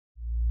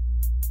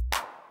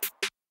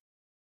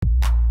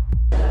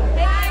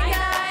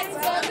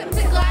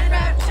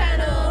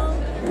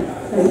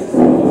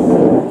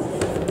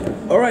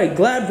Alright,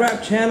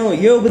 Gladrap channel,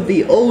 you're with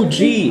the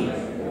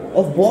OG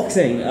of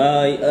boxing,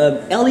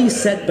 Ellie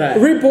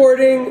Seckback.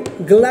 Reporting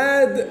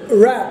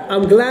Gladrap.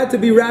 I'm glad to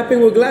be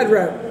rapping with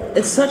Gladrap.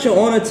 It's such an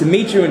honor to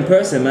meet you in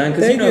person, man,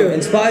 because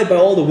inspired by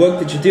all the work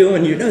that you do,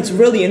 and it's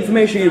really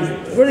information. You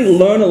really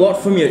learn a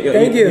lot from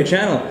your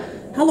channel.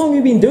 How long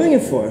have you been doing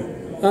it for?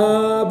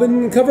 I've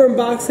been covering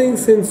boxing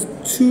since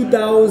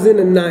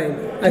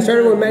 2009. I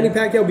started with Manny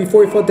Pacquiao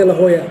before he fought De La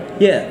Hoya.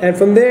 Yeah. And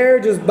from there,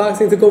 just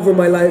boxing took over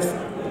my life.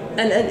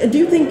 And do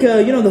you think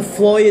the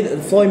Floyd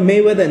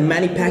Mayweather and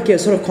Manny Pacquiao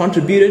sort of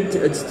contributed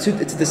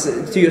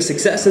to your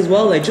success as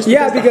well? Like just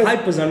because the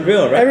hype was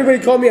unreal, right? Everybody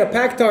called me a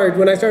Pactard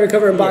when I started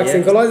covering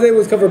boxing. All I did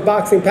was cover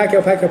boxing,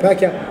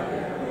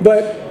 Pacquiao.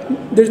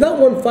 But there's not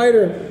one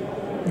fighter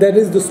that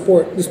is the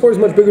sport. The sport is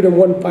much bigger than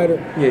one fighter.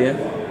 Yeah.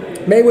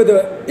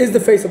 Mayweather is the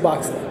face of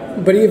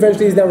boxing, but he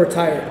eventually is now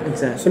retired.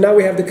 Exactly. So now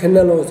we have the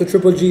Canelos, the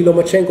Triple G,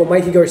 Lomachenko,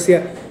 Mikey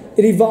Garcia.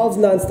 It evolves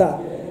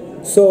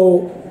nonstop.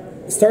 So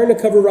starting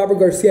to cover Robert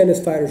Garcia and his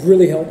fighters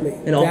really helped me.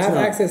 And to have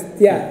access,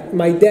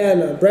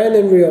 Maidana,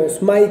 Brandon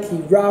Rios,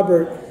 Mikey,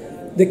 Robert,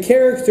 the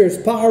characters,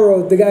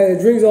 Pajaro, the guy that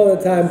drinks all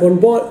the time,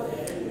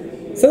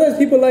 Bonbon. Sometimes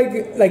people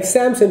like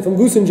Samson from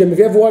Goose and Jim. Have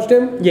you ever watched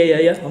him?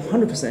 Yeah,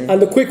 100%. And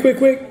the quick.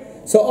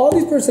 So all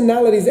these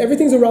personalities,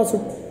 everything's around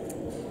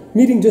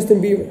meeting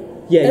Justin Bieber.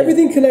 Yeah.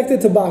 Everything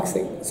connected to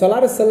boxing. So a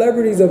lot of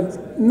celebrities of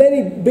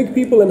many big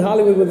people in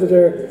Hollywood, whether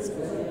they're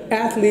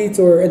athletes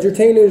or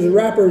entertainers or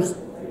rappers,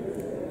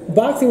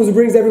 boxing was what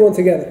brings everyone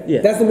together.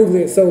 Yeah. That's the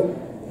nucleus. So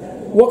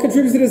what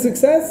contributes to the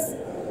success?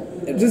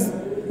 Just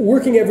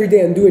working every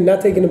day and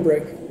not taking a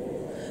break.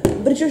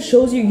 But it just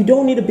shows you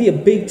don't need to be a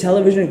big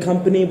television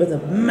company with a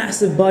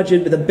massive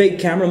budget, with a big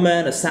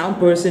cameraman, a sound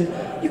person.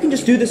 You can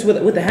just do this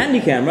with a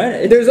handy cam,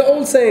 right? There's an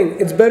old saying,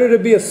 it's better to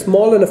be a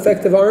small and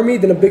effective army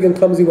than a big and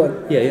clumsy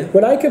one. Yeah.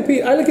 When I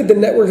compete, I look at the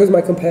networks as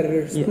my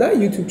competitors, not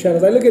YouTube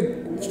channels. I look at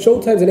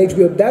Showtimes and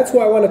HBO. That's who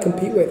I want to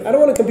compete with. I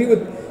don't want to compete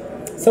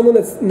with someone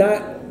that's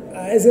not,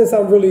 it's going to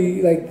sound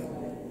really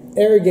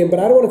arrogant, but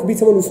I don't want to compete with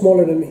someone who's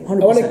smaller than me. I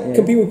want to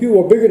compete with people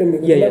who are bigger than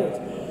me.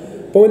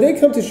 But when they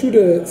come to shoot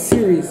a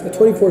series, a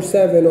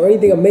 24/7 or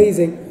anything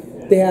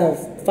amazing, they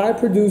have 5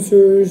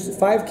 producers,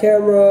 5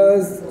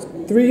 cameras,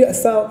 3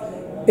 sound.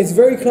 It's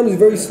very clumsy,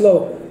 very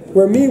slow.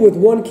 Where me with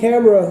 1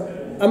 camera,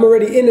 I'm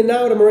already in and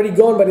out, I'm already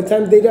gone. By the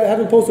time they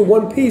haven't posted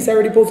 1 piece, I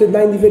already posted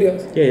 90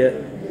 videos. Yeah.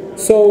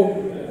 So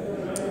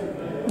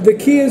the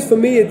key is for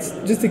me, it's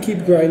just to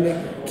keep grinding,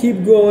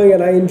 keep going,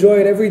 and I enjoy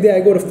it every day.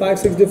 I go to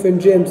 5-6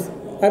 different gyms.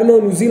 I don't know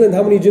in New Zealand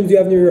how many gyms do you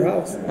have near your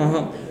house?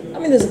 I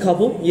mean, there's a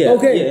couple. Yeah.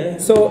 Okay. Yeah.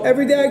 So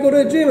every day I go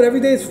to a gym, and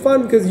every day it's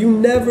fun because you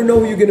never know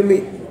who you're gonna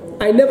meet.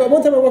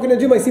 One time I walk in a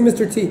gym, I see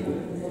Mr. T.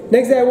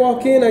 Next day I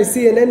walk in, I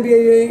see an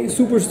NBA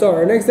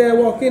superstar. Next day I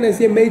walk in, I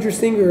see a major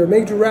singer, a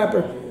major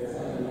rapper.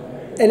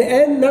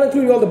 And not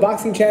including all the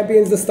boxing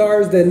champions, the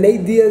stars, the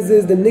Nate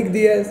Diaz's, the Nick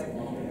Diaz.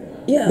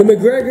 Yeah. The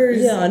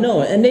McGregors. Yeah, I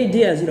know. And Nate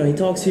Diaz, he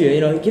talks to you,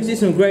 he gives you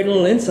some great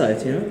little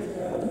insights,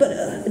 But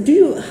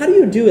how do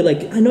you do it?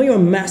 Like, I know you're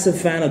a massive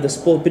fan of the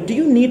sport, but do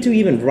you need to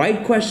even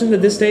write questions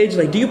at this stage?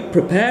 Like, do you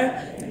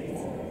prepare?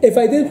 If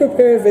I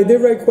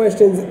did write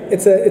questions,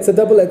 it's a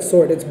double-edged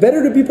sword. It's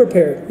better to be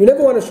prepared. You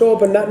never want to show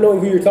up and not knowing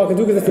who you're talking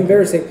to because it's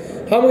embarrassing.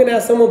 How am I going to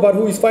ask someone about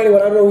who he's fighting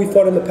when I don't know who he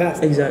fought in the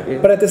past? Exactly.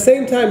 But at the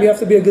same time, you have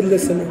to be a good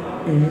listener.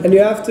 And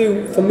you have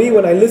to, for me,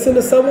 when I listen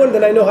to someone,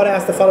 then I know how to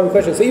ask the following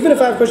question. So even if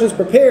I have questions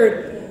prepared,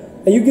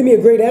 and you give me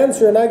a great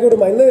answer and I go to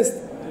my list,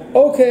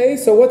 okay,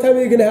 so what time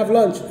are you going to have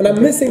lunch? And I'm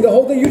missing the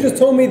whole thing. You just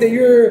told me that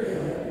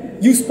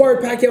you sparred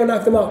Pacquiao and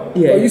knocked him out.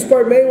 Yeah. Or you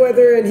sparred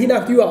Mayweather and he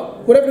knocked you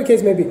out. Whatever the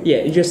case may be.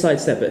 Yeah, you just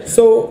sidestep it.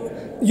 So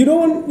you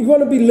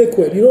want to be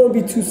liquid. You don't want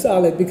to be too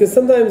solid because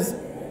sometimes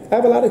I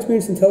have a lot of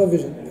experience in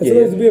television. And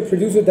sometimes to be a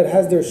producer that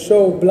has their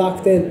show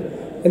blocked in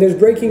and there's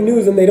breaking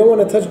news and they don't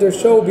want to touch their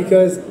show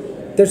because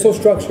they're so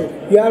structured.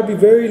 You have to be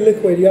very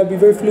liquid. You have to be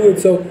very fluid.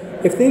 So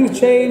if things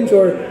change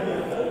or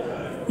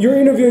you're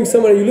interviewing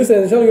someone and you listen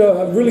and they're telling you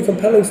a really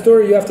compelling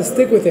story, you have to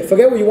stick with it.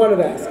 Forget what you wanted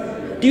to ask.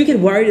 Do you get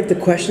worried if the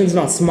question's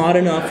not smart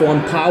enough or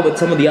on par with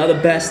some of the other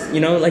best?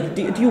 Like,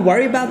 do you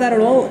worry about that at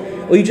all?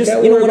 Or you just,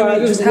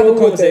 just have a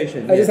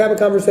conversation? I just have a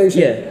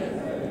conversation. Yeah.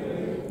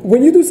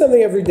 When you do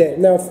something every day,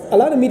 now a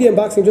lot of media in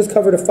boxing just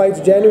cover the fights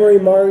January,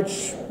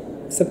 March,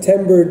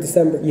 September,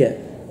 December. Yeah.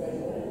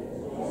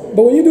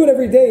 But when you do it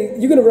every day,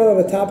 you're going to run out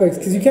of topics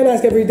because you can't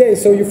ask every day.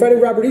 So you're fighting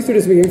Robert Easter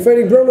this week, you're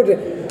fighting Bruno.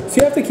 So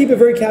you have to keep a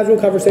very casual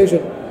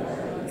conversation.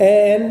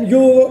 And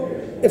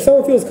if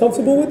someone feels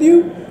comfortable with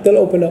you, they'll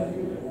open up.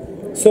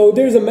 So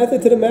there's a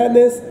method to the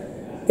madness.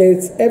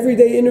 It's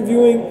everyday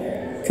interviewing.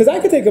 Because I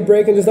could take a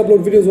break and just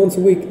upload videos once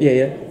a week.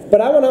 Yeah. But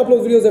I want to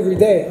upload videos every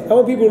day. I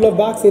want people who love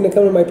boxing to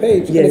come to my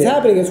page. And it's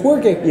happening, it's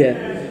working. Yeah.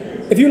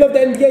 If you love the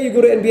NBA, you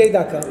go to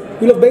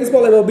NBA.com. You love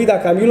baseball,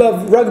 MLB.com. You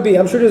love rugby.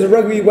 I'm sure there's a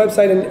rugby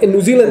website in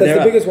New Zealand that's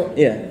the biggest one.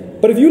 Yeah.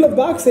 But if you love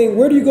boxing,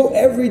 where do you go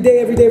every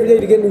day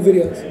to get new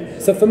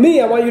videos? So for me,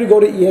 I want you to go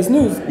to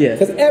ESNews. Yeah.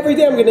 Because every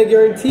day I'm going to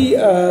guarantee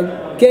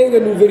gang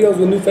of new videos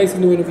with new faces,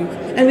 new interviews.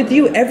 And with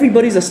you,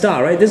 everybody's a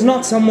star, right? There's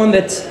not someone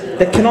that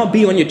cannot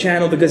be on your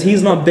channel because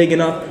he's not big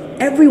enough.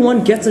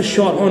 everyone gets a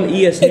shot on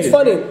ES News. It's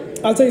funny.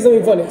 I'll tell you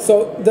something funny.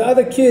 So the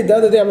other day,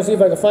 I'm gonna see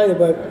if I can find it,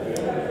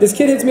 but this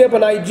kid hits me up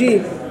on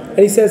IG and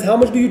he says, "How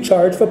much do you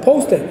charge for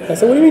posting?" I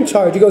said, "What do you mean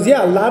charge?" He goes,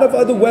 "Yeah, a lot of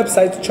other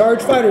websites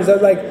charge fighters." I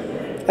was like,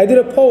 "I did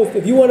a post.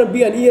 If you want to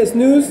be on ES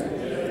News,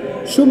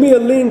 shoot me a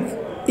link,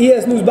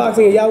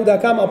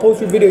 esnewsboxing@yahoo.com. I'll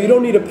post your video. You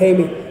don't need to pay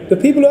me." The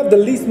people who have the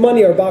least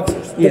money are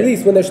boxers. The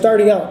least when they're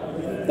starting out.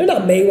 They're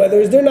not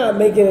Mayweathers. They're not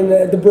making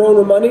the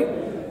Broner money.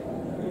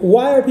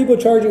 Why are people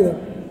charging them?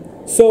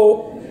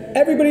 So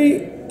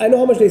everybody, I know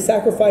how much they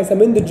sacrifice.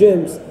 I'm in the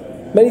gyms.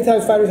 Many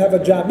times fighters have a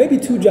job, maybe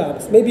 2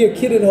 jobs, maybe a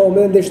kid at home,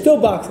 and they're still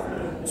boxing.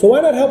 So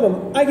why not help them?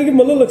 I can give them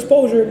a little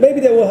exposure. Maybe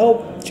that will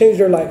help change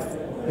their life.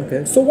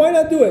 Okay. So why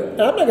not do it?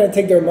 And I'm not going to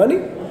take their money.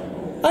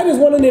 I just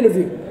want an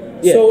interview.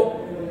 Yeah. So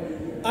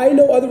I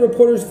know other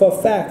reporters for a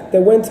fact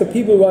that went to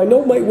people who I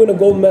know might win a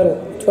gold medal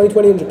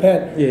 2020 in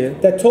Japan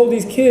that told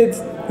these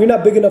kids, "You're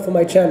not big enough for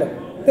my channel."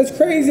 That's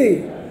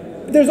crazy.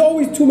 There's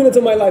always 2 minutes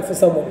of my life for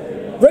someone.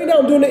 Right now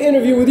I'm doing an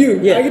interview with you.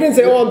 I didn't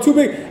say, "Oh, I'm too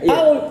big."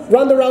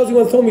 Ronda Rousey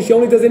once told me she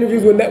only does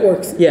interviews with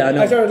networks. Yeah, I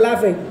know. I started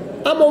laughing.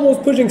 I'm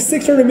almost pushing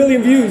 600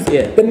 million views.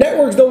 Yeah. The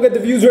networks don't get the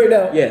views right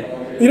now. Yeah.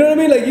 You know what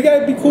I mean? Like, you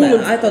gotta be cool.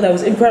 Man, I thought that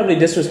was incredibly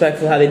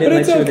disrespectful how they didn't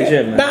let you in the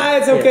gym, man. Nah,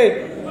 it's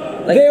okay.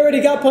 Like, they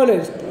already got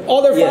punished.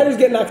 All their fighters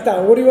get knocked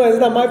out. What do you want? It's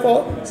not my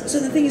fault. So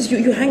the thing is,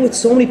 you hang with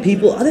so many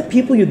people, other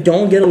people you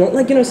don't get along.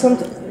 Like, you know, some.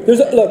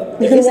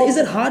 Look, is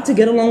it hard to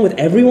get along with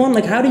everyone?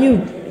 Like, how do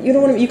you? You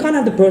know what I mean? You can't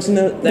have the person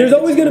that there's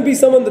always going to be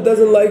someone that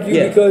doesn't like you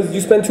because you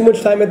spend too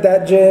much time at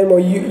that gym, or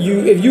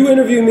if you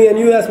interview me and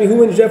you ask me who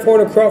wins, Jeff Horn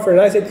or Crawford,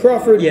 and I say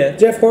Crawford,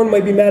 Jeff Horn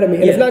might be mad at me.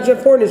 And if not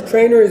Jeff Horn, his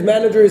trainer, his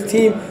manager, his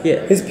team,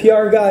 his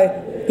PR guy,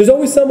 there's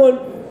always someone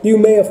you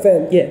may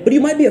offend. Yeah, but you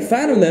might be a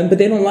fan of them, but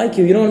they don't like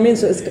you. You know what I mean?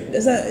 So is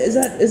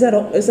that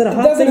a hard thing to go?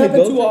 It doesn't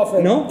happen too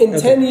often. No? In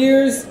 10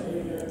 years,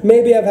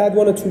 maybe I've had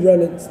 1 or 2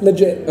 run-ins,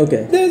 legit.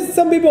 Okay. There's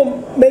some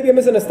people, maybe a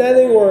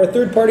misunderstanding or a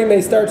third party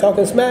may start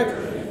talking smack.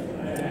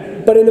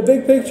 But in the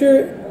big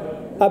picture,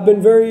 I've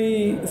been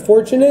very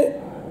fortunate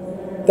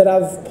that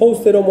I've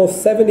posted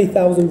almost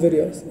 70,000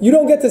 videos. You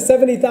don't get to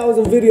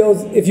 70,000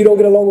 videos if you don't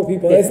get along with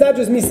people. And it's not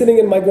just me sitting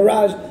in my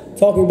garage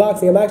talking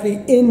boxing. I'm actually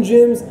in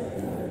gyms.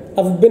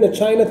 I've been to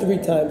China 3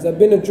 times. I've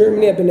been to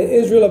Germany. I've been to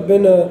Israel. I've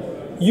been to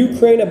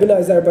Ukraine. I've been to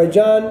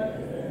Azerbaijan,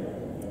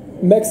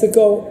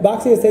 Mexico.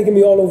 Boxing has taken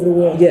me all over the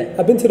world. Yeah.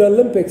 I've been to the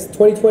Olympics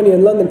 2020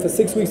 in London for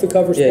 6 weeks to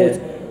cover sports.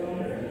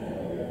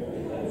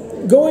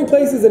 Going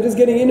places and just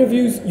getting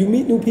interviews, you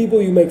meet new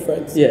people, you make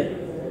friends. Yeah.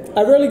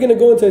 I'm rarely going to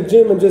go into a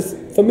gym and just,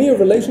 for me, a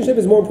relationship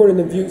is more important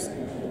than views.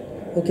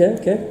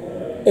 Okay.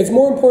 It's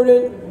more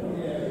important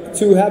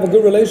to have a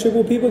good relationship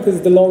with people because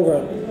it's the long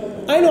run.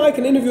 I know I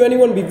can interview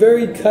anyone and be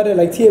very cutted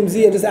like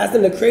TMZ and just ask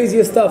them the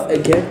craziest stuff.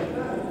 Okay.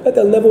 But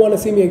they'll never want to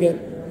see me again.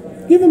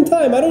 Give them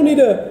time. I don't need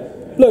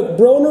to... Look,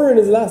 Broner in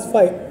his last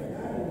fight,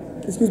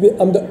 excuse me,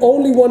 I'm the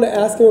only one to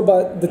ask him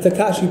about the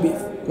Takashi beef.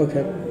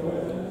 Okay.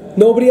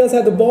 Nobody else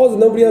had the balls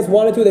and nobody else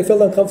wanted to. They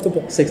felt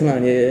uncomfortable.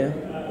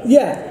 6'9",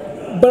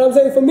 Yeah, but I'm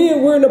saying for me,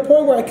 we're in a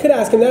point where I could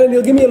ask him that and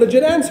he'll give me a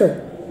legit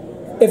answer.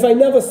 If I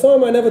never saw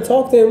him, I never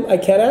talked to him, I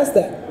can't ask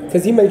that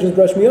because he may just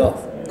brush me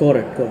off. Got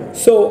it.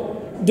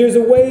 So there's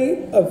a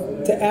way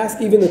to ask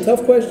even the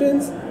tough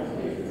questions.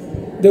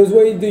 There's a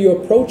way that you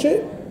approach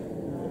it,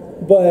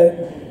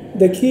 but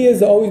the key is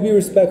to always be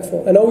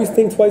respectful and always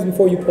think twice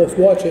before you post.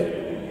 Watch it.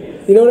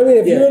 You know what I mean?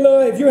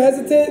 If you're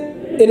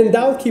hesitant, and in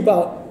doubt, keep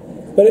out.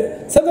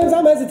 But sometimes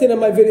I'm hesitant on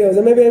my videos,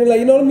 and maybe I'm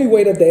like, let me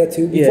wait a day or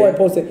 2 before I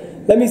post it.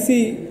 Let me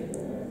see,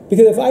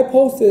 because if I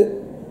post it,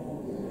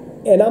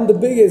 and I'm the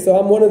biggest, or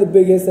I'm one of the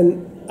biggest,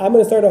 and I'm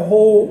going to start a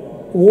whole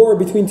war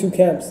between 2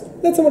 camps.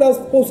 Let someone else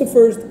post it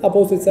first, I'll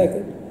post it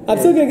second. I'm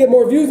still going to get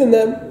more views than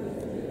them,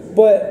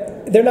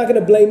 but they're not going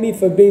to blame me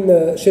for being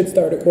the shit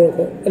starter, quote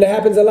unquote. And it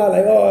happens a lot,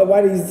 like, oh,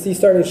 why is he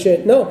starting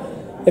shit? No,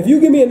 if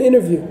you give me an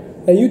interview,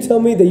 and you tell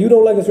me that you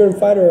don't like a certain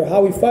fighter or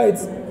how he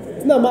fights,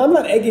 no, I'm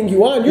not egging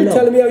you on. You're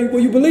telling me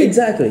what you believe.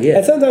 Exactly, yeah.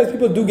 And sometimes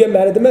people do get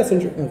mad at the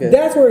messenger. Okay.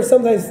 That's where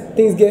sometimes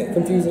things get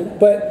confusing.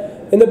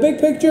 But in the big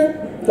picture,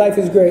 life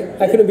is great.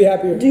 I couldn't be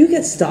happier. Do you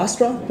get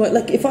starstruck? But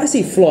like, if I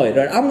see Floyd,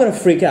 right, I'm gonna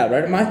freak out,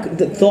 right? My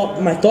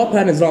thought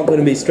pattern is not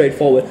gonna be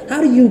straightforward. How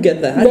do you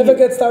get that? Never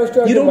get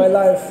starstruck in my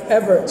life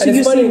ever. So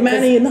you see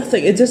Manny,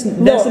 nothing. It just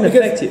doesn't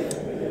affect you.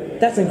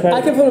 That's incredible.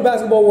 I came from the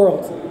basketball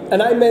world,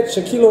 and I met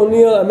Shaquille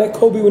O'Neal. I met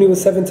Kobe when he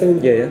was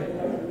 17. Yeah.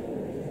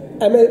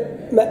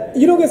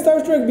 You don't get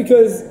starstruck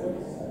because,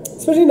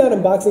 especially not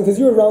in boxing, because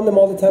you're around them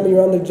all the time and you're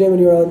around the gym and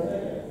you're around.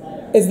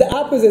 It's the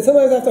opposite.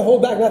 Sometimes I have to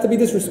hold back, not to be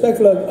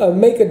disrespectful,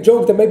 make a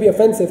joke that may be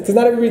offensive, because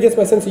not everybody gets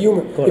my sense of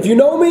humor. If you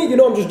know me, you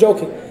know I'm just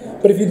joking.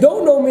 But if you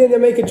don't know me and you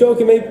make a joke,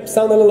 it may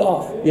sound a little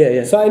off.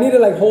 Yeah. So I need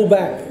to hold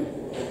back.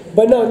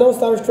 But no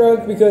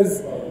starstruck,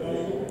 because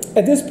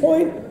at this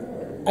point,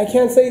 I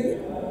can't say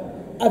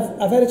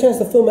I've had a chance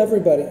to film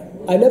everybody.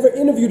 I never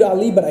interviewed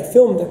Ali, but I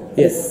filmed him.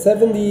 His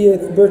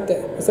 70th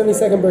birthday,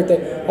 72nd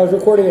birthday. I was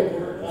recording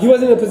it. He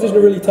wasn't in a position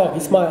to really talk. He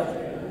smiled.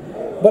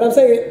 But I'm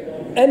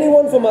saying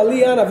anyone from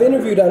Ali on I've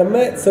interviewed, I've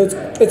met. So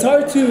it's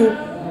hard to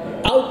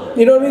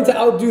to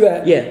outdo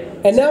that. Yeah.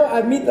 And now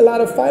I meet a lot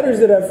of fighters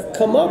that have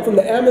come up from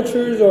the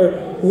amateurs or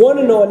want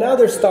to know, and now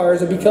they're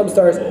stars or become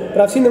stars.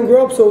 But I've seen them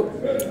grow up, so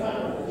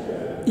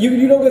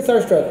you don't get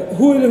starstruck.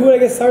 Who would I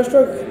get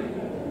starstruck?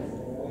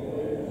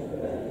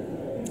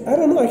 I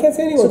don't know. I can't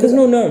say anyone. So there's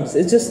no nerves.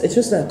 It's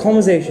just a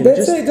conversation.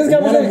 That's it. Just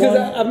conversation.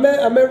 Because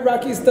I met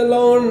Rocky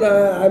Stallone.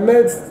 I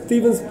met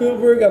Steven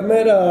Spielberg. I've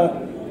met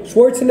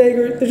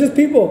Schwarzenegger. They're just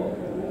people.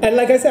 And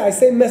like I said, I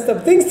say messed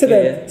up things to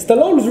them. Yeah.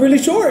 Stallone was really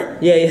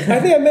short. Yeah, yeah. I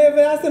think I may have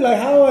asked him like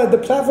how are the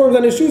platforms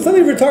on his shoes,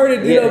 something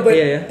retarded, you know.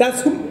 But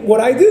that's what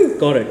I do.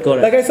 Got it.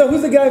 Like I saw,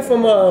 who's the guy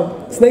from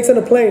Snakes on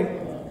a Plane?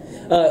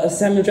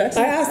 Samuel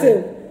Jackson. I asked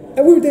him,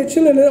 and we were there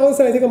chilling, and all of a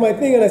sudden I think on my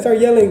thing, and I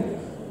started yelling,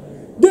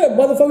 "Dude,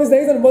 motherfucking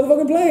snakes on a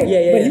motherfucking plane!"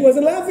 But he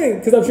wasn't laughing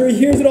because I'm sure he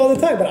hears it all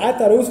the time. But I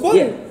thought it was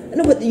funny. Yeah.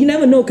 No, but you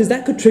never know because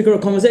that could trigger a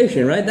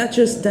conversation, right? That's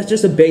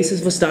just a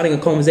basis for starting a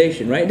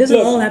conversation, right? It doesn't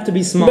all have to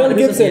be smart. Mel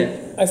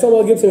Gibson. I saw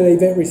Mel Gibson at an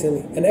event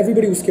recently, and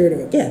everybody was scared of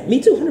him. Yeah, me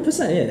too,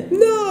 100%. Yeah.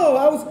 No,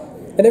 I was,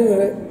 and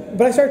everyone,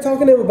 but I started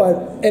talking to him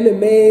about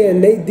MMA and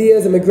Nate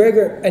Diaz and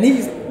McGregor, and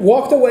he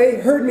walked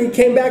away, heard me,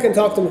 came back and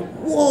talked to me.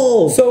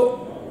 Whoa!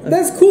 So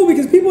that's cool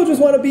because people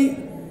just want to be.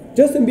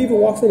 Justin Bieber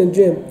walks in a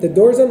gym, the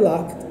door's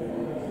unlocked,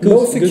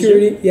 no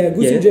security.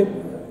 Goose gym,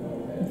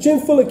 gym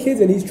full of kids,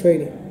 and he's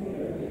training.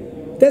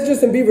 That's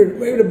Justin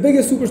Bieber, the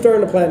biggest superstar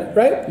on the planet,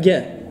 right?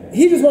 Yeah.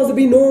 He just wants to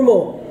be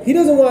normal. He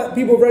doesn't want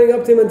people running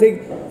up to him and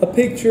take a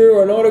picture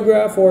or an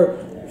autograph, or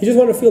he just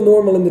wants to feel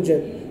normal in the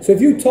gym. So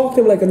if you talk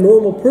to him like a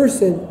normal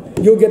person,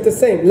 you'll get the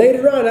same.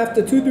 Later on,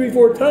 after 2, 3,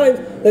 4 times,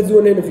 let's do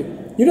an interview.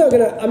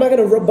 I'm not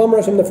gonna bum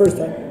rush him the first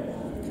time.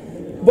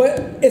 But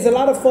it's a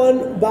lot of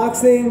fun.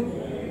 Boxing,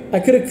 I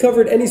could have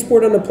covered any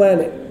sport on the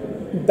planet.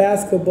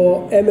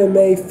 Basketball,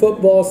 MMA,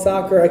 football,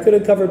 soccer. I could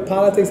have covered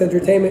politics,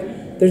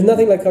 entertainment. There's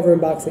nothing like covering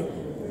boxing.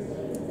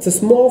 It's a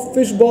small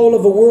fishbowl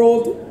of a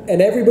world,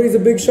 and everybody's a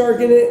big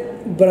shark in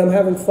it, but I'm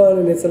having fun,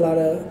 and it's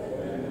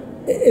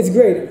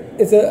great.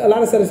 It's a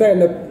lot of satisfaction.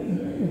 The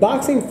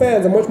boxing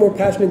fans are much more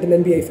passionate than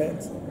NBA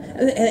fans.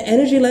 And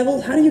energy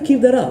levels, how do you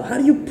keep that up? How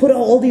do you put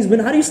all these,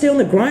 how do you stay on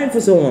the grind for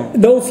so long?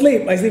 Don't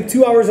sleep. I sleep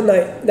 2 hours a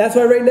night. That's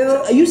why right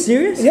now... Are you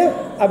serious? Yeah,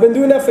 I've been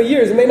doing that for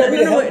years. It may not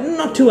be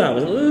not 2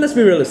 hours. Let's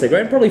be realistic,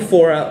 right? Probably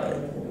 4 hours.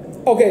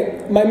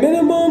 Okay, my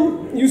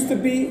minimum used to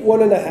be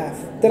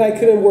 1.5. Then I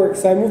couldn't work,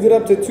 so I moved it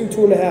up to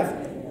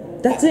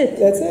 2.5. That's it?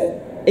 That's it.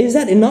 Is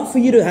that enough for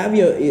you to have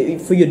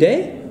for your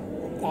day?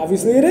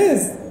 Obviously it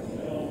is.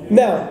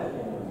 Now,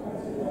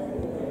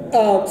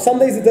 some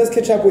days it does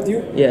catch up with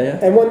you. Yeah.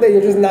 And one day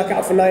you'll just knock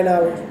out for 9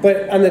 hours.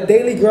 But on the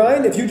daily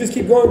grind, if you just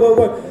keep going,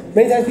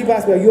 many times people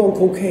ask me, are you on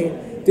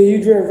cocaine? Do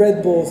you drink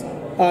Red Bulls?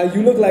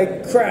 You look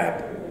like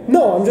crap.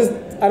 No,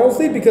 I don't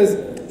sleep because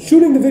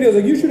shooting the videos,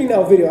 like you shooting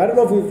now a video, I don't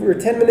know if we're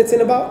 10 minutes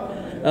in about?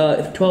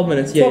 12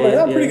 minutes, 12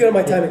 minutes. I'm pretty good at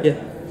my timing. Yeah.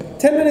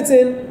 10 minutes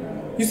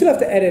in, you still have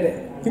to edit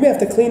it. You may have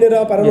to clean it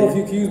up. I don't know if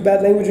you can use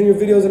bad language in your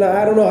videos or not.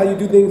 I don't know how you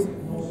do things.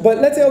 But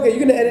let's say, okay, you're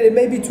going to edit it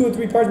maybe 2 or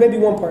 3 parts, maybe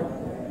 1 part.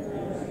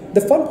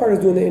 The fun part is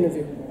doing the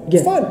interview.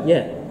 It's fun.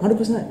 Yeah,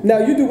 100%. Now,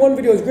 you do 1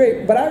 video is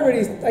great, but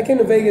I came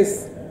to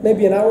Vegas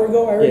maybe an hour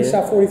ago. I already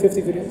shot 40,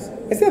 50 videos.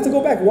 I still have to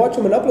go back, watch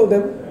them, and upload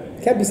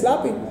them. Can't be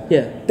sloppy.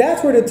 Yeah.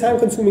 That's where the time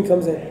consuming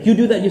comes in. You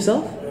do that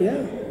yourself?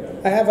 Yeah.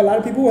 I have a lot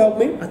of people who help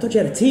me. I thought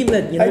you had a team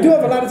that, I do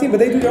have a lot of team, but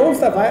they do their own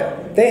stuff.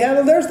 They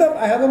handle their stuff,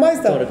 I handle my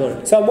stuff. Got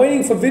it. So I'm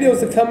waiting for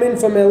videos to come in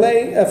from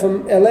LA.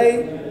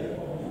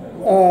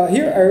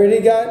 Here, I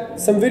already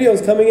got some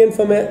videos coming in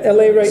from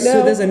LA right now.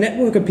 So there's a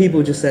network of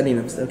people just sending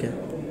them stuff. Okay.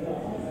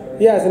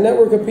 Yeah, it's a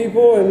network of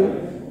people,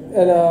 and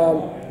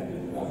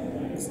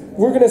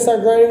we're going to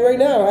start grinding right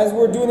now. As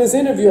we're doing this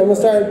interview, I'm going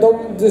to start,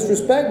 don't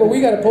disrespect, but we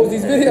got to post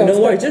these videos.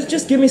 No worries.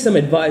 Just give me some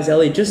advice,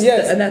 Ellie. And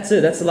that's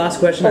it. That's the last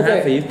question I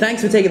have for you.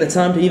 Thanks for taking the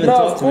time to even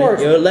talk to me.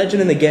 You're a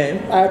legend in the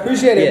game. I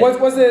appreciate it. What's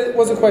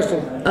the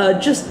question?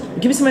 Just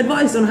give me some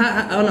advice on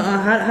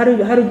how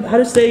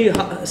to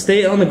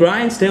stay on the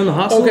grind, stay on the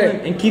hustle,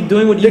 and keep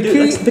doing what you do.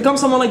 Let's become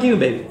someone like you,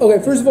 baby.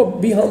 Okay, first of all,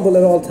 be humble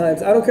at all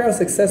times. I don't care how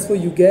successful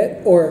you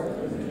get,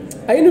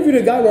 I interviewed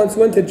a guy once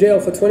who went to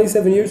jail for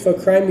 27 years for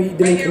a crime he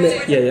didn't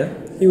commit. Yeah.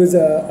 He was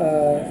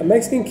a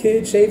Mexican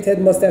kid, shaved head,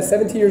 mustache,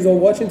 17 years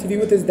old, watching TV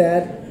with his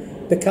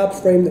dad. The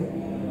cops framed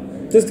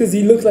him just because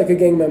he looked like a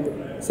gang member.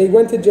 So he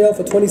went to jail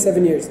for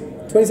 27 years.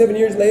 27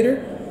 years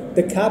later,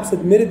 the cops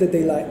admitted that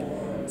they lied.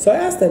 So I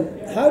asked them,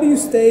 how do you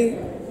stay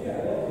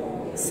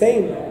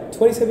sane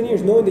 27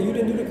 years knowing that you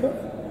didn't do the crime?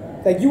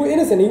 Like, you were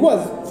innocent. He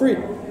was free.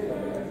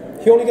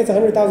 He only gets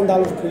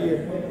 $100,000 per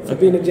year for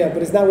being in jail,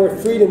 but it's not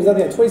worth freedom. It's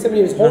nothing. 27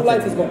 years, whole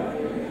life is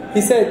gone.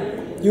 He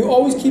said, you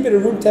always keep it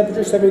at room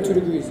temperature, 72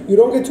 degrees. You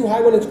don't get too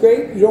high when it's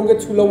great. You don't get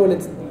too low when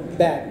it's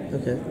bad.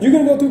 Okay. You're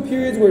going to go through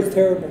periods where it's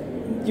terrible.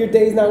 Your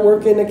day's not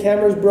working, the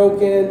camera's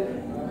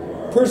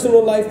broken,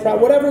 personal life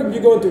problem, whatever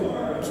you're going through.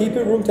 Keep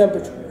it room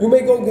temperature. You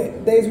may go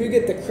get days where you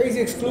get the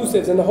crazy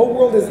exclusives and the whole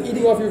world is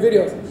eating off your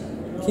videos.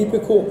 Keep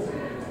it cool.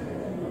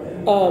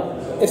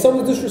 If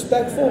someone's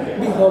disrespectful,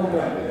 be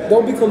humble.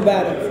 Don't be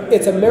combative.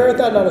 It's a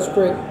marathon, not a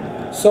sprint.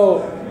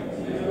 So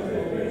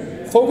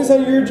focus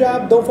on your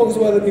job. Don't focus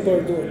on what other people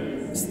are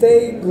doing.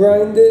 Stay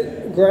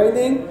grinded,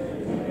 grinding,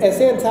 and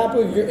stay on top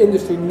of your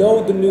industry.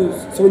 Know the news.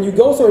 So when you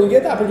go somewhere, you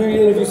get the opportunity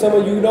to interview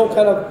someone, you know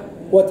kind of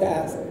what to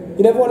ask.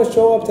 You never want to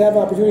show up to have an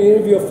opportunity to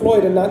interview a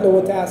Floyd and not know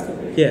what to ask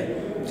him. Yeah.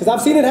 Because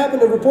I've seen it happen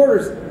to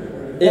reporters.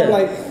 Yeah. I'm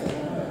like,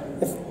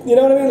 you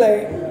know what I mean?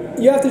 Like,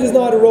 you have to just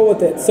know how to roll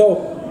with it.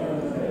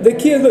 So the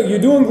key is, look, you're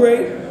doing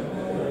great.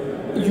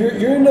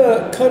 You're in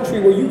a country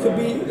where you could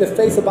be the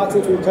face of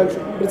boxing for your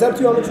country. But it's up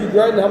to you how much you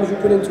grind and how much you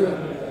put into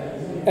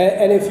it.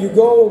 And if you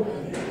go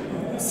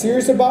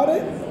serious about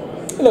it,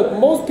 look,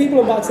 most people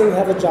in boxing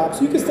have a job.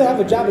 So you can still have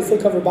a job and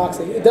still cover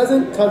boxing. It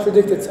doesn't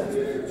contradict itself.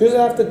 You just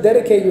have to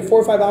dedicate your 4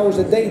 or 5 hours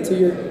a day to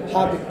your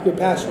hobby, your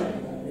passion.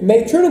 It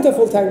may turn into a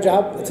full-time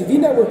job. A TV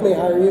network may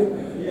hire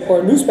you, or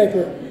a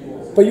newspaper.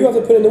 But you have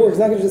to put in the work. It's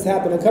not going to just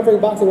happen. And covering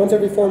boxing once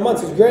every 4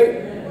 months is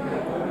great,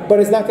 but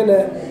it's not going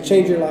to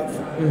change your life.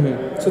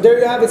 So there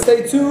you have it.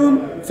 Stay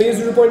tuned. For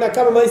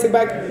ESNews.com, I'm Ellie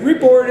Seckback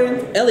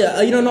reporting.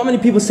 Ellie, not many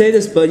people say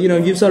this, but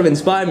you've sort of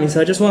inspired me, so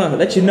I just want to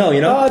let you know,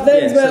 Oh,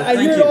 thanks, man.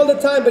 I hear it all the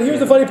time, but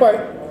here's the funny part.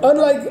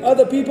 Unlike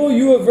other people,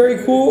 you are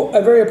very cool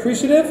and very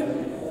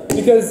appreciative,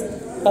 because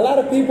a lot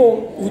of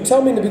people who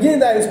tell me in the beginning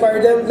that I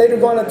inspired them later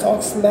go on and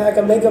talk smack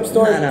and make up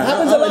stories. Nah,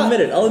 Happens a lot.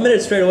 I'll admit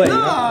it straight away.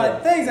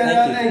 Thanks,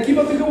 and keep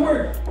up the good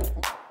work.